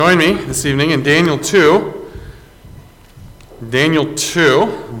Join me this evening in Daniel 2,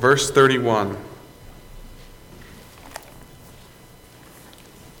 verse 31.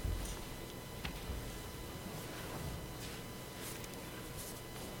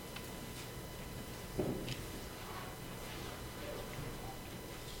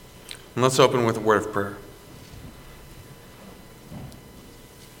 And let's open with a word of prayer.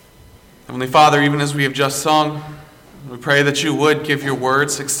 Heavenly Father, even as we have just sung, we pray that you would give your word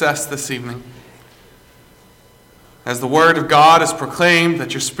success this evening. As the word of God is proclaimed,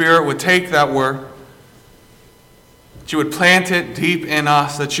 that your Spirit would take that word, that you would plant it deep in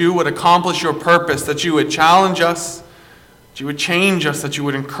us, that you would accomplish your purpose, that you would challenge us, that you would change us, that you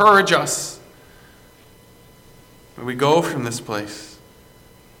would encourage us. May we go from this place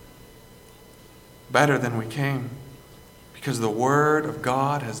better than we came, because the word of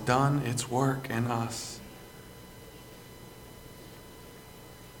God has done its work in us.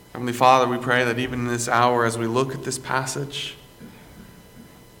 Heavenly Father, we pray that even in this hour, as we look at this passage,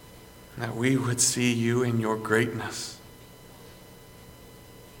 that we would see you in your greatness,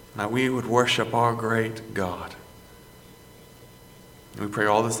 that we would worship our great God. And we pray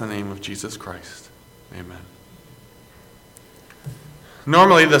all this in the name of Jesus Christ. Amen.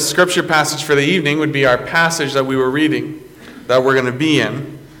 Normally, the scripture passage for the evening would be our passage that we were reading, that we're going to be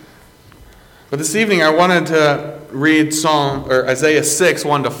in. But this evening, I wanted to read Isaiah 6,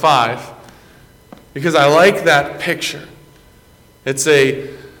 1-5, because I like that picture. It's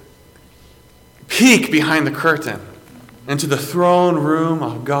a peek behind the curtain into the throne room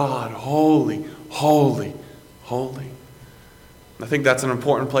of God. Holy, holy, holy. I think that's an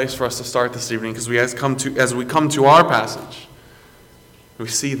important place for us to start this evening, because as we come to our passage, we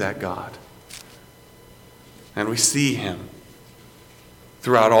see that God. And we see him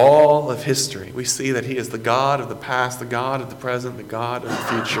throughout all of history. We see that he is the God of the past, the God of the present, the God of the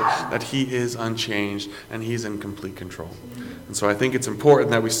future, that he is unchanged and he's in complete control. And so I think it's important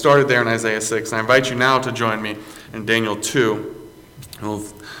that we started there in Isaiah 6. And I invite you now to join me in Daniel 2. We'll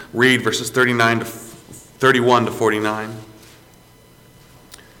read verses 31 to 49.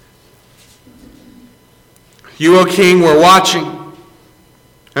 You, O king, were watching,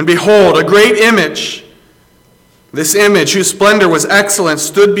 and behold, a great image. This image, whose splendor was excellent,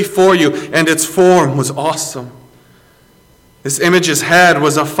 stood before you, and its form was awesome. This image's head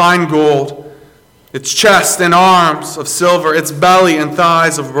was of fine gold, its chest and arms of silver, its belly and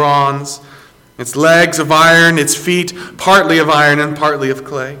thighs of bronze, its legs of iron, its feet partly of iron and partly of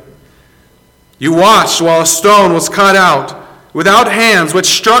clay. You watched while a stone was cut out, without hands, which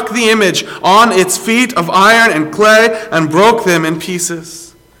struck the image on its feet of iron and clay and broke them in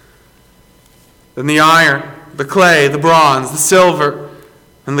pieces. Then the iron, the clay, the bronze, the silver,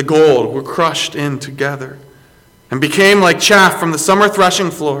 and the gold were crushed in together and became like chaff from the summer threshing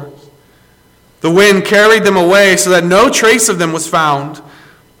floors. The wind carried them away so that no trace of them was found.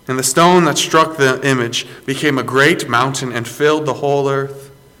 And the stone that struck the image became a great mountain and filled the whole earth.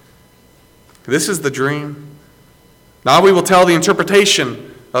 This is the dream. Now we will tell the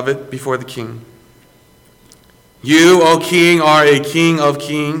interpretation of it before the king. You, O king, are a king of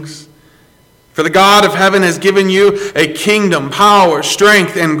kings. For the God of heaven has given you a kingdom, power,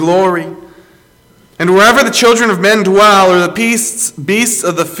 strength, and glory. And wherever the children of men dwell, or the beasts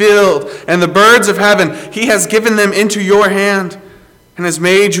of the field, and the birds of heaven, he has given them into your hand, and has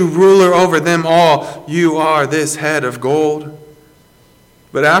made you ruler over them all. You are this head of gold.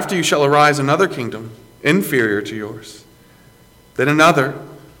 But after you shall arise another kingdom, inferior to yours. Then another,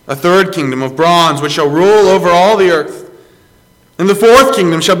 a third kingdom of bronze, which shall rule over all the earth. And the fourth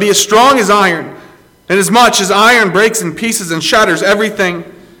kingdom shall be as strong as iron, and as much as iron breaks in pieces and shatters everything.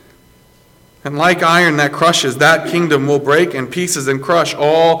 And like iron that crushes, that kingdom will break in pieces and crush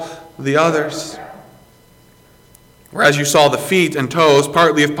all the others. Whereas you saw the feet and toes,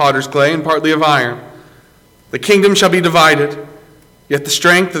 partly of potter's clay and partly of iron, the kingdom shall be divided, yet the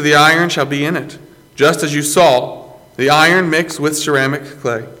strength of the iron shall be in it, just as you saw the iron mixed with ceramic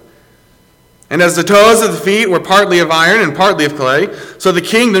clay. And as the toes of the feet were partly of iron and partly of clay, so the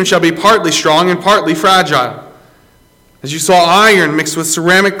kingdom shall be partly strong and partly fragile. As you saw iron mixed with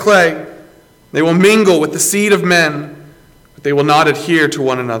ceramic clay, they will mingle with the seed of men, but they will not adhere to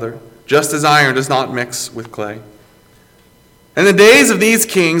one another, just as iron does not mix with clay. In the days of these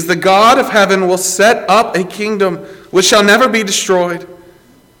kings, the God of heaven will set up a kingdom which shall never be destroyed,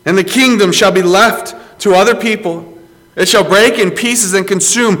 and the kingdom shall be left to other people. It shall break in pieces and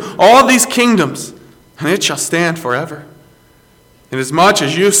consume all these kingdoms, and it shall stand forever. Inasmuch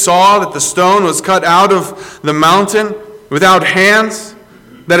as you saw that the stone was cut out of the mountain without hands,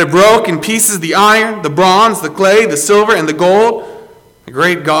 that it broke in pieces the iron, the bronze, the clay, the silver, and the gold, The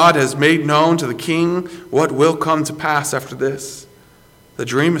great God has made known to the king what will come to pass after this. The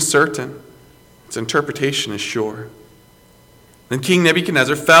dream is certain. Its interpretation is sure. Then King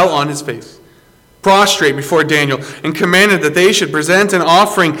Nebuchadnezzar fell on his face, prostrate before Daniel, and commanded that they should present an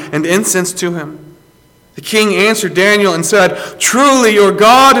offering and incense to him. The king answered Daniel and said, "Truly your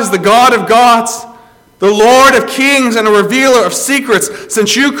God is the God of gods, the Lord of kings and a revealer of secrets,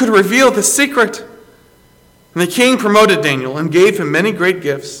 since you could reveal the secret." And the king promoted Daniel and gave him many great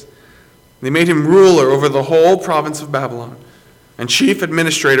gifts. They made him ruler over the whole province of Babylon and chief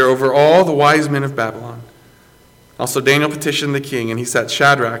administrator over all the wise men of Babylon. Also Daniel petitioned the king, and he set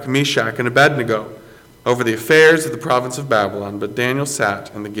Shadrach, Meshach, and Abednego over the affairs of the province of Babylon, but Daniel sat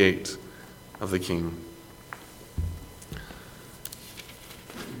in the gate of the king.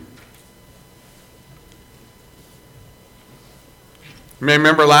 You may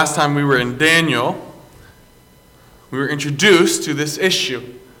remember last time we were in Daniel, we were introduced to this issue.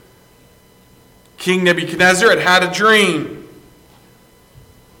 King Nebuchadnezzar had had a dream.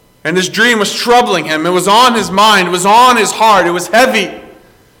 And this dream was troubling him. It was on his mind. It was on his heart. It was heavy.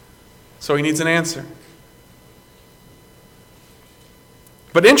 So he needs an answer.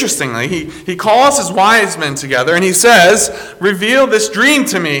 But interestingly, he calls his wise men together and he says, "Reveal this dream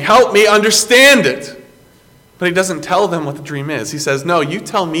to me. Help me understand it." But he doesn't tell them what the dream is. He says, "No, you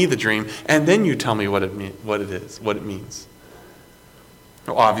tell me the dream, and then you tell me what it means."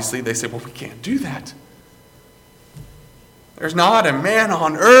 Well, obviously, they say, "Well, we can't do that. There's not a man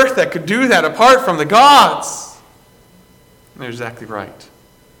on earth that could do that apart from the gods." And they're exactly right.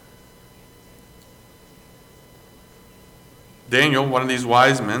 Daniel, one of these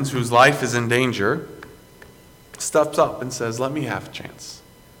wise men whose life is in danger, steps up and says, "Let me have a chance.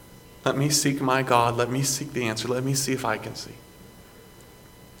 Let me seek my God. Let me seek the answer. Let me see if I can see."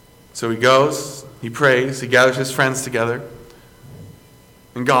 So he goes, he prays, he gathers his friends together,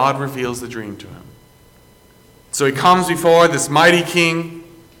 and God reveals the dream to him. So he comes before this mighty king,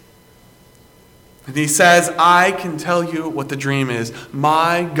 and he says, "I can tell you what the dream is.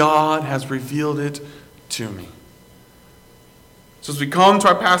 My God has revealed it to me." So as we come to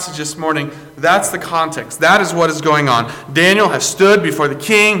our passage this morning, that's the context. That is what is going on. Daniel has stood before the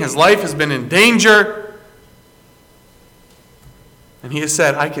king. His life has been in danger. And he has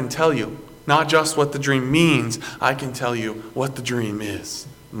said, "I can tell you not just what the dream means, I can tell you what the dream is.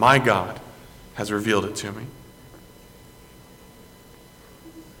 My God has revealed it to me."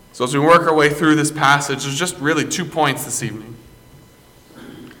 So as we work our way through this passage, there's just really 2 points this evening.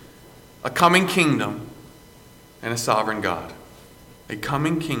 A coming kingdom and a sovereign God. A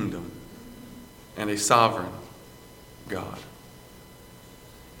coming kingdom and a sovereign God.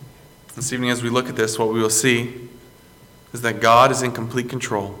 This evening, as we look at this, what we will see is that God is in complete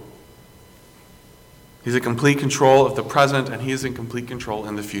control. He's in complete control of the present, and he is in complete control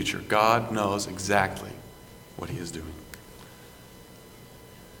in the future. God knows exactly what he is doing.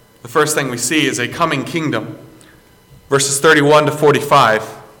 The first thing we see is a coming kingdom. Verses 31 to 45.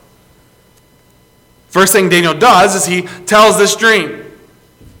 First thing Daniel does is he tells this dream.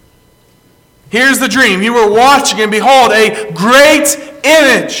 Here's the dream. You were watching, and behold, a great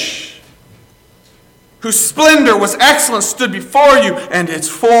image, whose splendor was excellent, stood before you, and its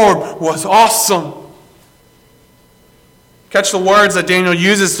form was awesome. Catch the words that Daniel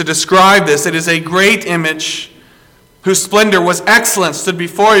uses to describe this. It is a great image, whose splendor was excellent, stood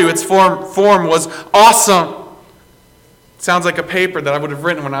before you. Its form was awesome. It sounds like a paper that I would have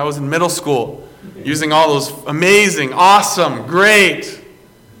written when I was in middle school, using all those amazing, awesome, great.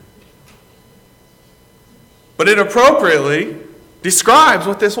 But it appropriately describes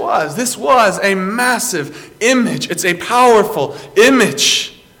what this was. This was a massive image. It's a powerful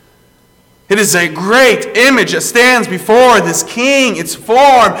image. It is a great image that stands before this king. Its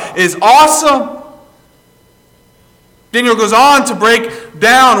form is awesome. Daniel goes on to break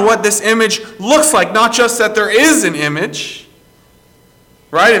down what this image looks like. Not just that there is an image.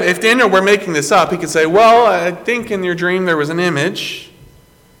 Right? If Daniel were making this up, he could say, "Well, I think in your dream there was an image."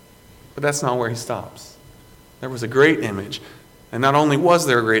 But that's not where he stops. There was a great image. And not only was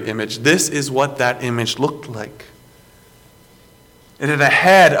there a great image, this is what that image looked like. It had a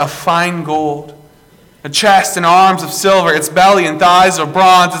head of fine gold, a chest and arms of silver, its belly and thighs of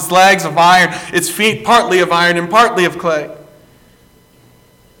bronze, its legs of iron, its feet partly of iron and partly of clay.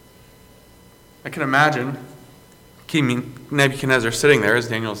 I can imagine King Nebuchadnezzar sitting there as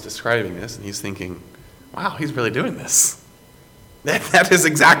Daniel is describing this, and he's thinking, "Wow, he's really doing this. That is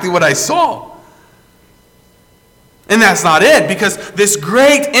exactly what I saw." And that's not it, because this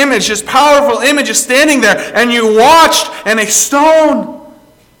great image, this powerful image is standing there, and you watched, and a stone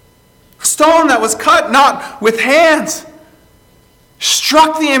that was cut not with hands,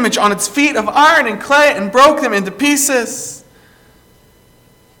 struck the image on its feet of iron and clay and broke them into pieces.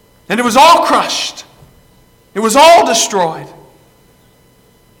 And it was all crushed. It was all destroyed.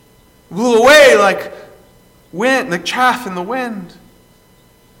 It blew away like wind, like chaff in the wind.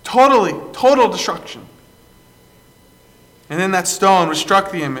 Total destruction. And then that stone which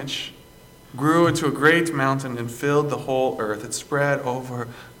struck the image grew into a great mountain and filled the whole earth. It spread over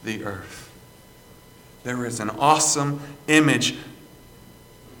the earth. There is an awesome image,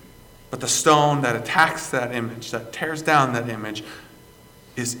 but the stone that attacks that image, that tears down that image,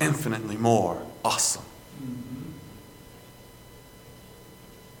 is infinitely more awesome.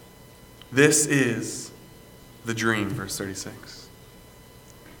 This is the dream, verse 36.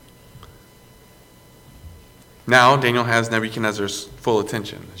 Now, Daniel has Nebuchadnezzar's full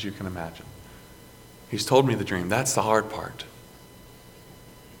attention, as you can imagine. He's told me the dream. That's the hard part.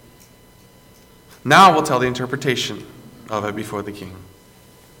 Now we'll tell the interpretation of it before the king.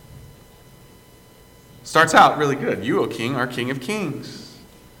 Starts out really good. You, O king, are king of kings.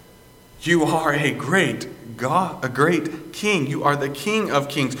 You are a great God, a great king. You are the king of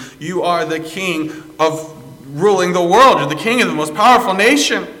kings. You are the king of ruling the world. You're the king of the most powerful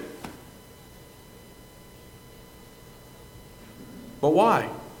nation. But why?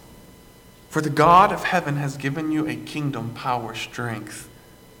 For the God of heaven has given you a kingdom, power, strength,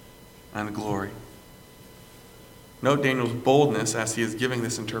 and glory. Note Daniel's boldness as he is giving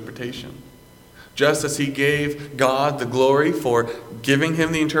this interpretation. Just as he gave God the glory for giving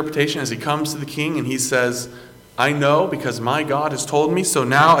him the interpretation as he comes to the king and he says, I know because my God has told me. So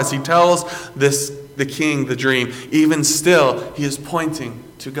now as he tells the king the dream, even still he is pointing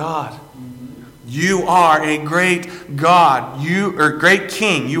to God. You are a great God. You are a great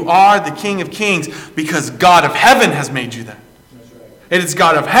king. You are the King of Kings because God of heaven has made you that. That's right. It is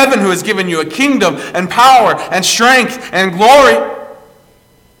God of heaven who has given you a kingdom and power and strength and glory.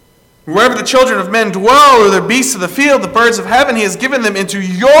 Wherever the children of men dwell, or the beasts of the field, the birds of heaven, he has given them into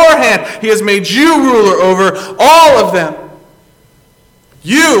your hand. He has made you ruler over all of them.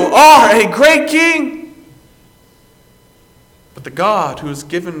 You are a great king. But the God who has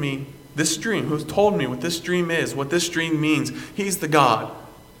given me this dream, who has told me what this dream is, what this dream means, he's the God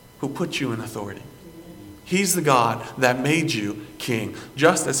who put you in authority. He's the God that made you king.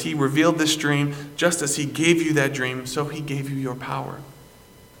 Just as he revealed this dream, just as he gave you that dream, so he gave you your power.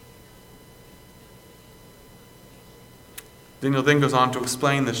 Daniel then goes on to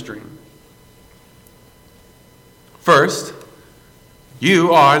explain this dream. First,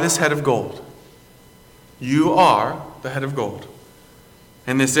 you are this head of gold. You are the head of gold.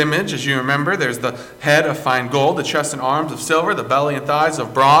 In this image, as you remember, there's the head of fine gold, the chest and arms of silver, the belly and thighs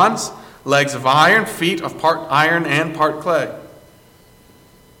of bronze, legs of iron, feet of part iron and part clay.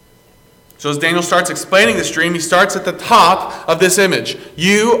 So as Daniel starts explaining this dream, he starts at the top of this image.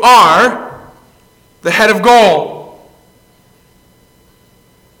 You are the head of gold.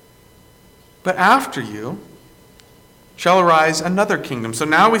 But after you shall arise another kingdom. So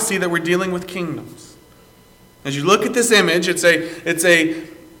now we see that we're dealing with kingdoms. As you look at this image, it's a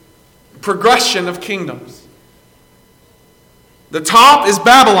progression of kingdoms. The top is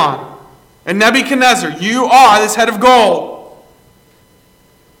Babylon and Nebuchadnezzar. You are this head of gold.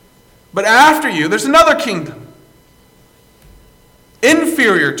 But after you, there's another kingdom,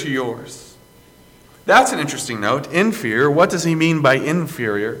 inferior to yours. That's an interesting note. Inferior. What does he mean by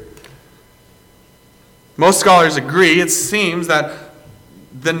inferior? Most scholars agree. It seems that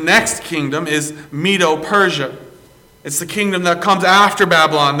the next kingdom is Medo-Persia. It's the kingdom that comes after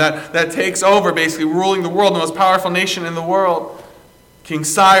Babylon, that takes over, basically ruling the world, the most powerful nation in the world. King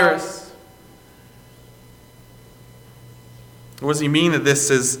Cyrus. What does he mean that this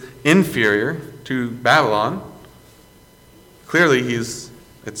is inferior to Babylon? Clearly, it's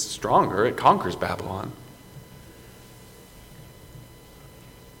stronger. It conquers Babylon.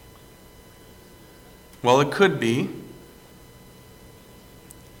 Well, it could be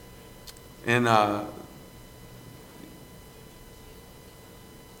it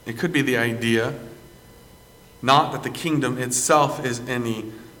could be the idea, not that the kingdom itself is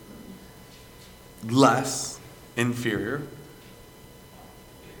any less inferior,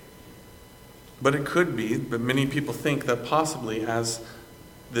 but it could be, but many people think that possibly as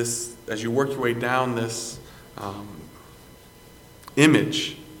you work your way down this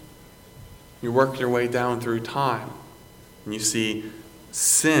image, you work your way down through time, and you see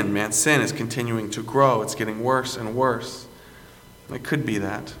sin is continuing to grow. It's getting worse and worse. It could be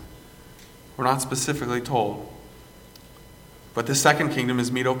that. We're not specifically told. But the second kingdom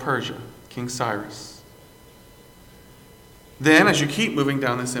is Medo-Persia, King Cyrus. Then, as you keep moving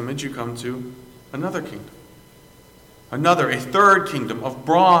down this image, you come to another kingdom. Another, a third kingdom of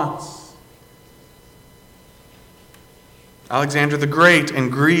bronze. Alexander the Great in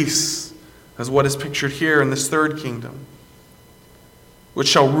Greece is what is pictured here in this third kingdom, which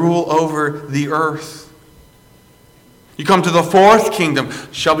shall rule over the earth. You come to the fourth kingdom,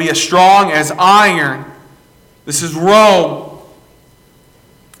 shall be as strong as iron. This is Rome.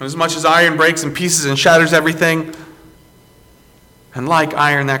 And as much as iron breaks in pieces and shatters everything, and like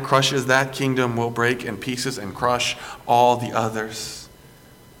iron that crushes, that kingdom will break in pieces and crush all the others.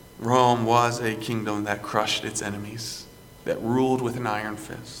 Rome was a kingdom that crushed its enemies, that ruled with an iron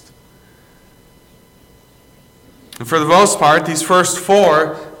fist. And for the most part, these first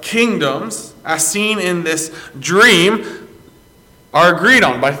four kingdoms, as seen in this dream, are agreed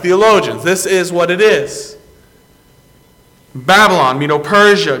on by theologians. This is what it is. Babylon,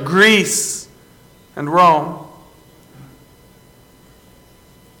 Medo-Persia, Greece, and Rome.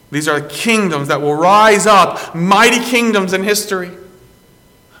 These are kingdoms that will rise up, mighty kingdoms in history.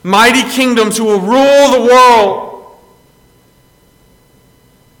 Mighty kingdoms who will rule the world.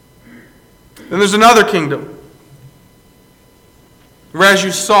 Then there's another kingdom, where, as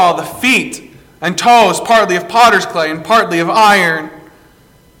you saw, the feet and toes, partly of potter's clay and partly of iron.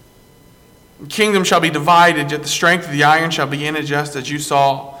 The kingdom shall be divided, yet the strength of the iron shall be in it, just as you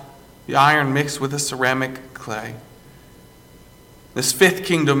saw the iron mixed with the ceramic clay. This fifth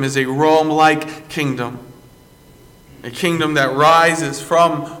kingdom is a Rome-like kingdom, a kingdom that rises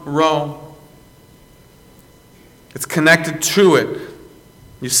from Rome. It's connected to it.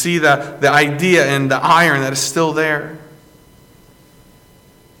 You see the idea in the iron that is still there.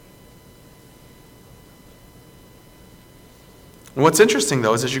 And what's interesting,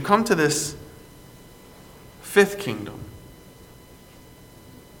 though, is as you come to this fifth kingdom,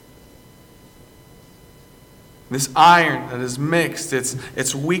 this iron that is mixed,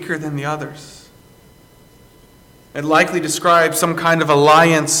 it's weaker than the others. It likely describes some kind of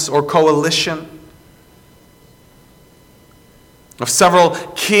alliance or coalition of several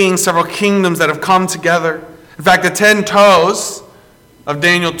kings, several kingdoms that have come together. In fact, the 10 toes of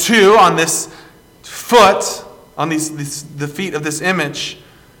Daniel 2 on this foot, on the feet of this image,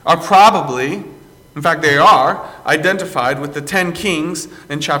 are probably, in fact they are, identified with the 10 kings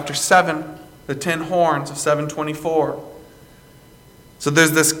in chapter 7. The 10 horns of 724. So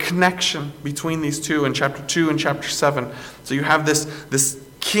there's this connection between these two in chapter 2 and chapter 7. So you have this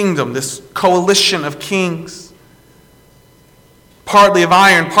kingdom, this coalition of kings. Partly of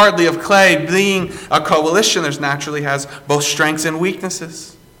iron, partly of clay. Being a coalition, there's naturally has both strengths and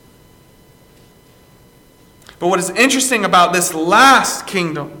weaknesses. But what is interesting about this last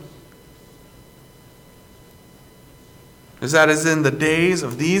kingdom is that is in the days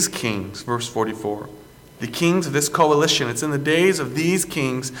of these kings, verse 44, the kings of this coalition, it's in the days of these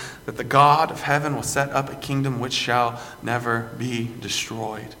kings that the God of heaven will set up a kingdom which shall never be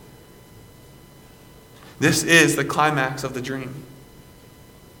destroyed. This is the climax of the dream.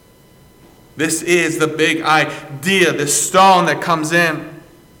 This is the big idea, this stone that comes in.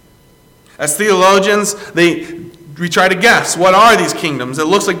 As theologians, we try to guess, what are these kingdoms? It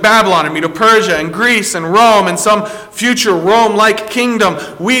looks like Babylon and Medo-Persia and Greece and Rome and some future Rome-like kingdom.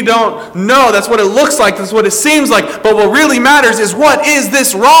 We don't know. That's what it looks like. That's what it seems like. But what really matters is, what is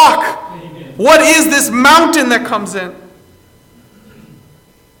this rock? Amen. What is this mountain that comes in?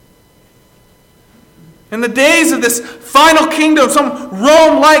 In the days of this final kingdom, some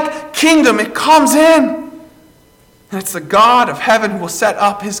Rome-like kingdom, it comes in. And it's the God of heaven who will set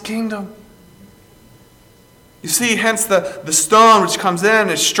up his kingdom. You see, hence the stone which comes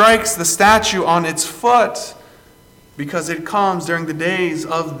in, it strikes the statue on its foot because it comes during the days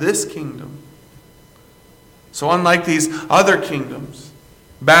of this kingdom. So unlike these other kingdoms,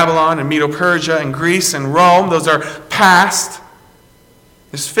 Babylon and Medo-Persia and Greece and Rome, those are past.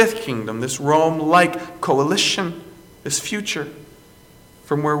 This fifth kingdom, this Rome-like coalition, is future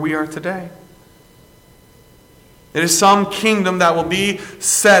from where we are today. It is some kingdom that will be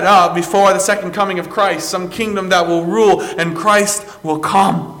set up before the second coming of Christ. Some kingdom that will rule and Christ will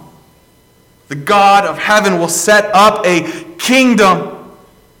come. The God of heaven will set up a kingdom.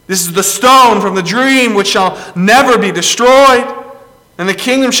 This is the stone from the dream which shall never be destroyed. And the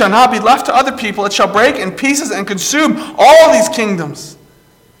kingdom shall not be left to other people. It shall break in pieces and consume all these kingdoms.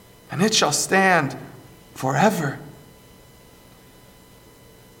 And it shall stand forever.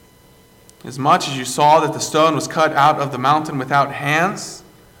 As much as you saw that the stone was cut out of the mountain without hands,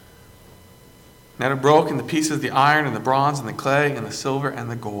 and that it broke into pieces the iron and the bronze and the clay and the silver and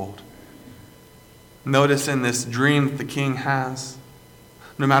the gold. Notice in this dream that the king has,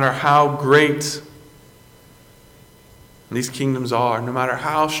 no matter how great And these kingdoms are, no matter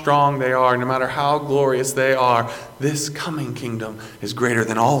how strong they are, no matter how glorious they are, this coming kingdom is greater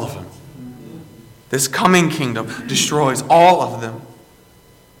than all of them. This coming kingdom destroys all of them.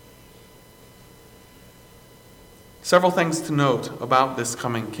 Several things to note about this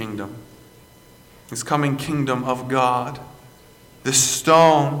coming kingdom. This coming kingdom of God. This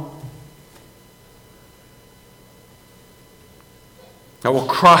stone that will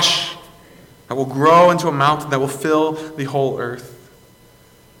crush, that will grow into a mountain, that will fill the whole earth.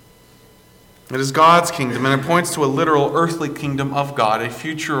 It is God's kingdom, and it points to a literal earthly kingdom of God, a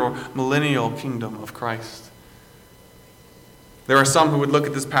future or millennial kingdom of Christ. There are some who would look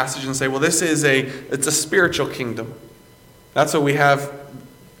at this passage and say, well, it's a spiritual kingdom. That's what we have.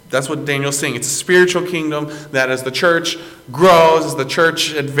 That's what Daniel's saying. It's a spiritual kingdom that as the church grows, as the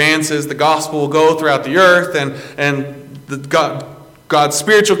church advances, the gospel will go throughout the earth, and God's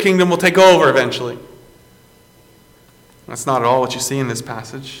spiritual kingdom will take over eventually. That's not at all what you see in this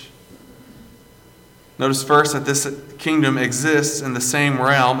passage. Notice first that this kingdom exists in the same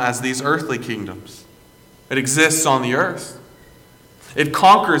realm as these earthly kingdoms. It exists on the earth. It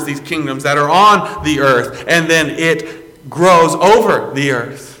conquers these kingdoms that are on the earth, and then it grows over the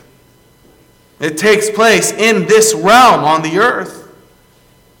earth. It takes place in this realm on the earth.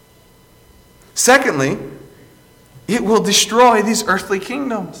 Secondly, it will destroy these earthly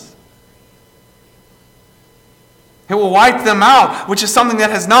kingdoms. It will wipe them out, which is something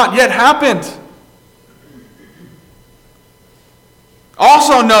that has not yet happened.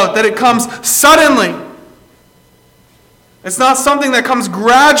 Also note that it comes suddenly. It's not something that comes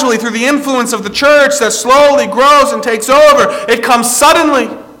gradually through the influence of the church that slowly grows and takes over. It comes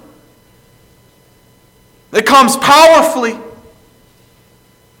suddenly. It comes powerfully.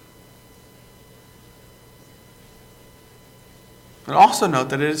 And also note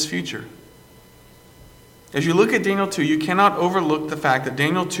that it is future. As you look at Daniel 2, you cannot overlook the fact that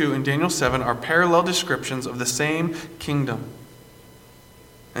Daniel 2 and Daniel 7 are parallel descriptions of the same kingdom.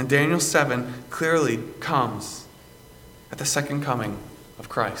 And Daniel 7 clearly comes at the second coming of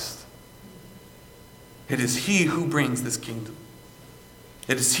Christ. It is He who brings this kingdom.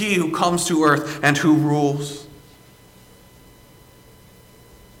 It is He who comes to earth and who rules.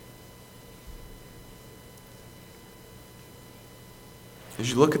 As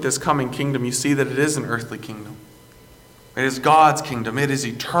you look at this coming kingdom, you see that it is an earthly kingdom. It is God's kingdom. It is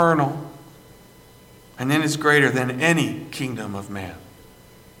eternal. And it is greater than any kingdom of man.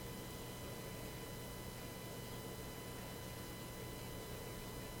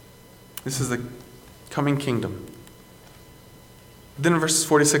 This is the coming kingdom. Then in verses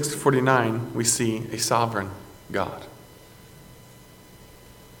 46 to 49, we see a sovereign God.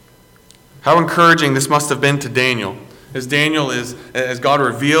 How encouraging this must have been to Daniel. As God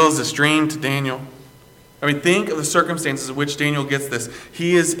reveals this dream to Daniel. I mean, think of the circumstances in which Daniel gets this.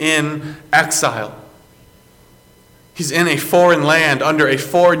 He is in exile. He's in a foreign land, under a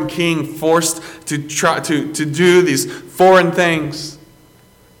foreign king, forced to do these foreign things.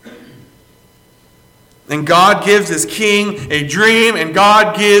 And God gives this king a dream, and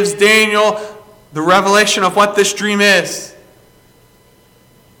God gives Daniel the revelation of what this dream is.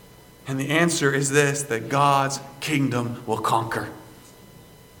 And the answer is this, that God's kingdom will conquer.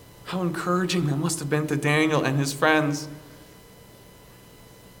 How encouraging that must have been to Daniel and his friends.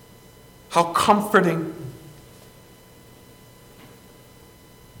 How comforting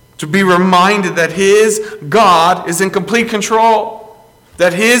to be reminded that his God is in complete control.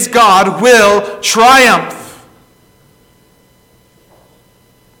 That his God will triumph.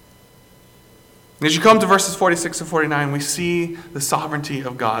 As you come to verses 46 and 49, we see the sovereignty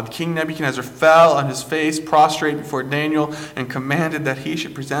of God. King Nebuchadnezzar fell on his face, prostrate before Daniel, and commanded that he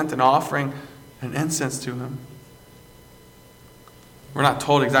should present an offering and incense to him. We're not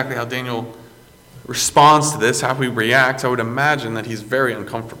told exactly how Daniel responds to this, how he reacts. I would imagine that he's very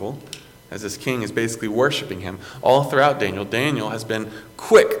uncomfortable, as this king is basically worshiping him. All throughout Daniel has been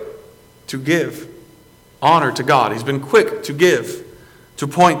quick to give honor to God. He's been quick to give, to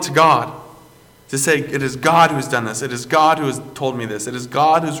point to God, to say, it is God who has done this. It is God who has told me this. It is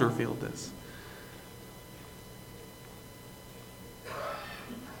God who has revealed this.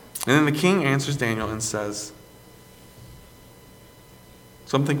 And then the king answers Daniel and says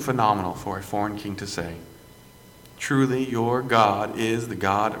something phenomenal for a foreign king to say. Truly, your God is the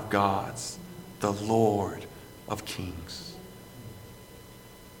God of gods, the Lord of kings.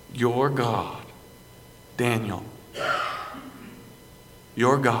 Your God, Daniel,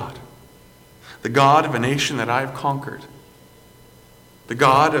 your God, the God of a nation that I have conquered, the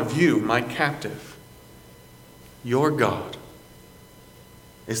God of you, my captive, your God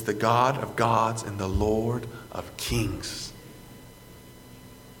is the God of gods and the Lord of kings.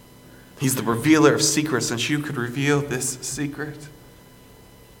 He's the revealer of secrets, since you could reveal this secret.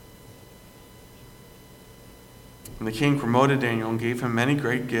 And the king promoted Daniel and gave him many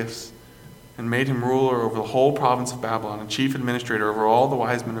great gifts and made him ruler over the whole province of Babylon and chief administrator over all the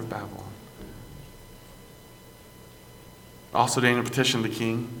wise men of Babylon. Also Daniel petitioned the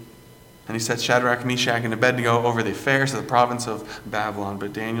king, and he set Shadrach, Meshach, and Abednego over the affairs of the province of Babylon,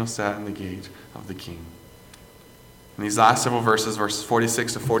 but Daniel sat in the gate of the king. In these last several verses, verses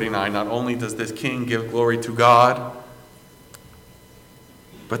 46 to 49, not only does this king give glory to God,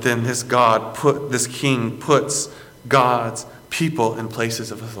 but then this king puts God's people in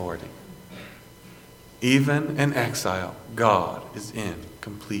places of authority. Even in exile, God is in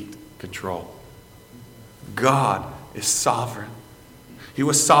complete control. God is sovereign. He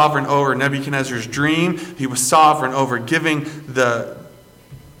was sovereign over Nebuchadnezzar's dream. He was sovereign over giving the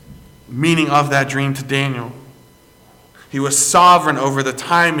meaning of that dream to Daniel. He was sovereign over the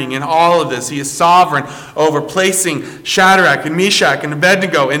timing in all of this. He is sovereign over placing Shadrach and Meshach and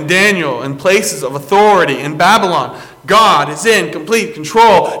Abednego and Daniel in places of authority in Babylon. God is in complete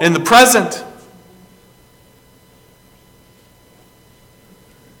control in the present.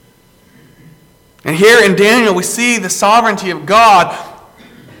 And here in Daniel, we see the sovereignty of God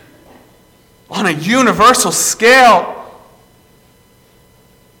on a universal scale.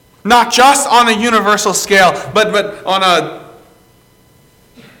 Not just on a universal scale, but on a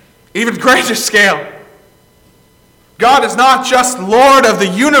even greater scale. God is not just Lord of the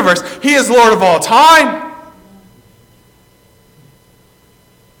universe. He is Lord of all time.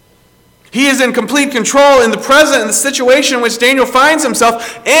 He is in complete control in the present, in the situation in which Daniel finds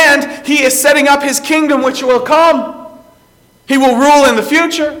himself, and he is setting up his kingdom which will come. He will rule in the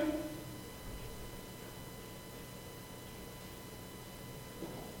future.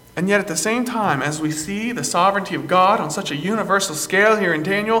 And yet at the same time, as we see the sovereignty of God on such a universal scale here in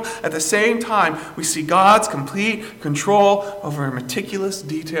Daniel, at the same time we see God's complete control over meticulous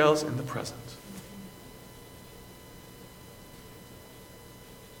details in the present.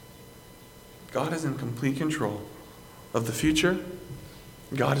 God is in complete control of the future.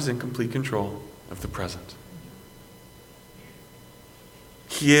 God is in complete control of the present.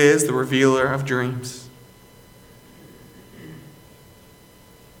 He is the revealer of dreams.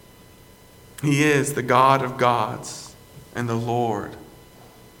 He is the God of gods and the Lord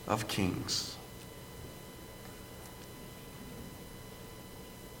of kings.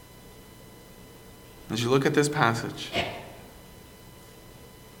 As you look at this passage,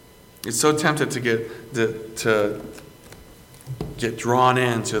 it's so tempted to get drawn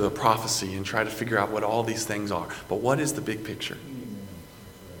into the prophecy and try to figure out what all these things are. But what is the big picture?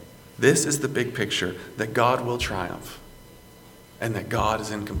 This is the big picture, that God will triumph and that God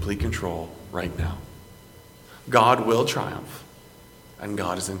is in complete control right now. God will triumph and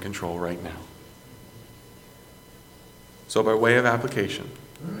God is in control right now. So by way of application,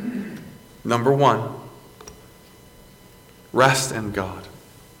 number one, rest in God.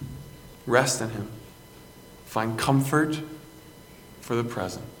 Rest in Him. Find comfort for the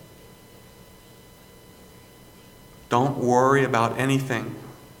present. Don't worry about anything,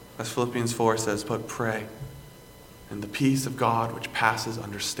 as Philippians 4 says, but pray. And the peace of God, which passes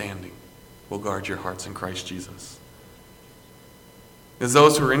understanding, will guard your hearts in Christ Jesus. As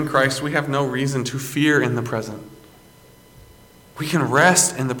those who are in Christ, we have no reason to fear in the present. We can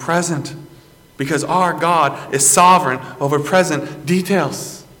rest in the present because our God is sovereign over present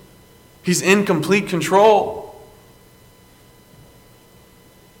details. He's in complete control.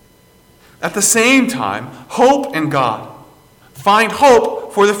 At the same time, hope in God. Find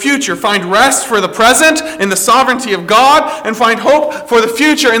hope for the future. Find rest for the present in the sovereignty of God, and find hope for the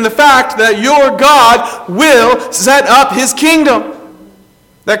future in the fact that your God will set up His kingdom.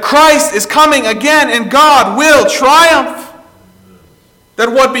 That Christ is coming again and God will triumph.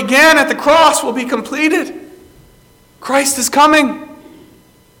 That what began at the cross will be completed. Christ is coming.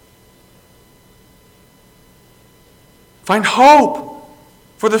 Find hope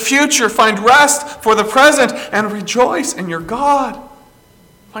for the future. Find rest for the present. And rejoice in your God.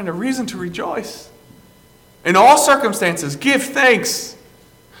 Find a reason to rejoice. In all circumstances, give thanks.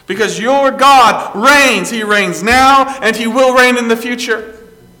 Because your God reigns. He reigns now and He will reign in the future.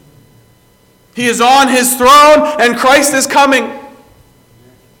 He is on His throne and Christ is coming.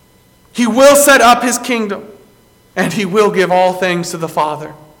 He will set up His kingdom. And He will give all things to the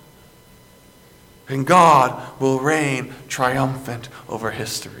Father. And God will reign triumphant over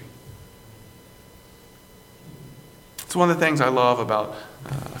history. It's one of the things I love about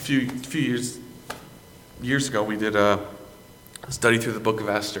a few years ago. We did a study through the book of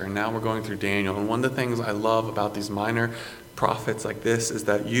Esther, and now we're going through Daniel. And one of the things I love about these minor prophets like this is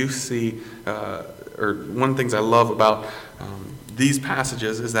that you see, or one of the things I love about these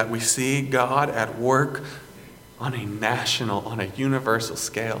passages is that we see God at work on a national, on a universal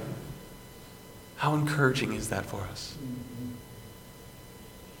scale. How encouraging is that for us?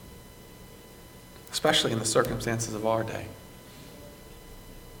 Especially in the circumstances of our day.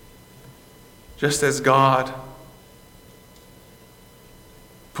 Just as God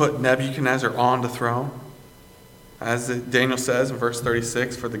put Nebuchadnezzar on the throne, as Daniel says in verse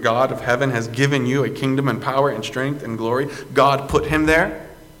 36, for the God of heaven has given you a kingdom and power and strength and glory. God put him there.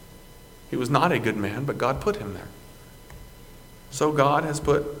 He was not a good man, but God put him there. So God has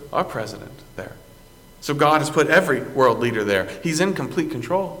put our president there. So God has put every world leader there. He's in complete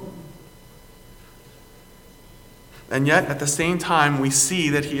control. And yet, at the same time, we see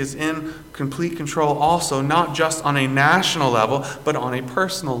that he is in complete control also, not just on a national level, but on a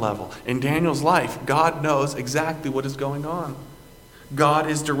personal level. In Daniel's life, God knows exactly what is going on. God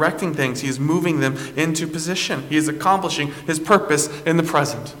is directing things. He is moving them into position. He is accomplishing his purpose in the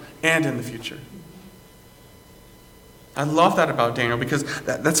present and in the future. I love that about Daniel because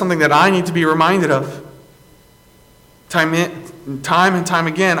that's something that I need to be reminded of. Time and time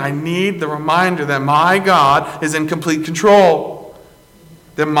again, I need the reminder that my God is in complete control.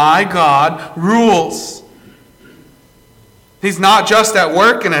 That my God rules. He's not just at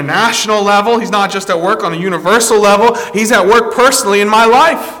work in a national level. He's not just at work on a universal level. He's at work personally in my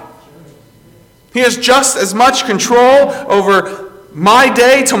life. He has just as much control over my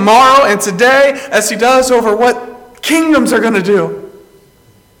day, tomorrow, and today as he does over what kingdoms are going to do.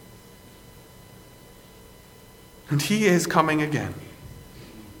 And he is coming again.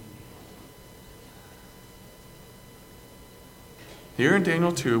 Here in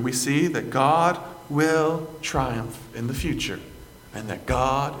Daniel 2, we see that God will triumph in the future and that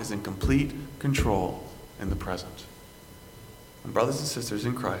God is in complete control in the present. And brothers and sisters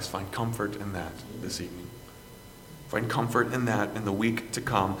in Christ, find comfort in that this evening. Find comfort in that in the week to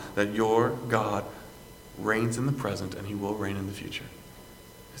come, that your God reigns in the present and he will reign in the future.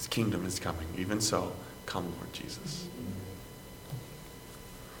 His kingdom is coming. Even so, come, Lord Jesus.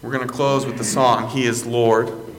 We're going to close with the song, He is Lord.